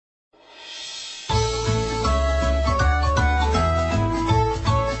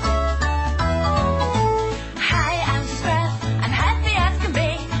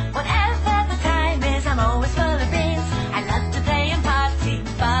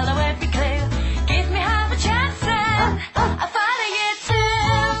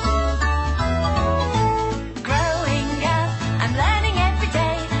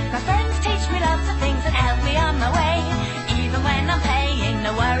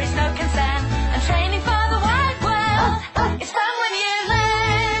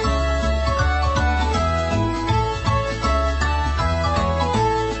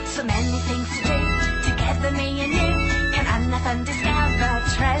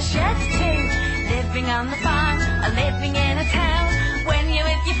on the farm or living in a town. When you're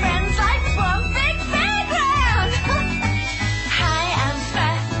with your friends, life's one big playground. Hi, I'm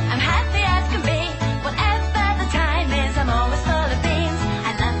Scruff, I'm happy as can be. Whatever the time is, I'm always full of beans.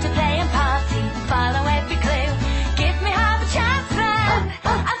 I love to play and party, follow every clue. Give me half a chance then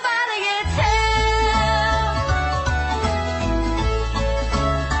I'll follow you too.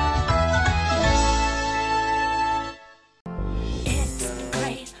 It's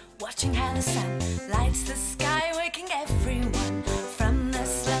great watching how the sun lights the sky, waking everyone from the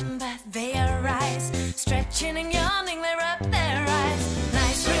slumber they arise. Stretching and yawning, they rub their eyes.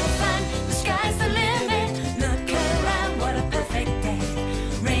 Nice, real fun, the sky's the limit. Look around, what a perfect day.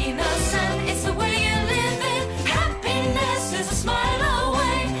 Rain or sun, it's the way you live it. Happiness is a smile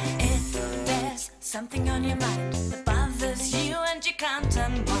away. If there's something on your mind that bothers you and you can't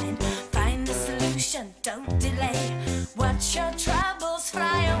unwind, find a solution, don't delay. Watch your troubles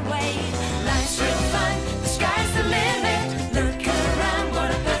fly away.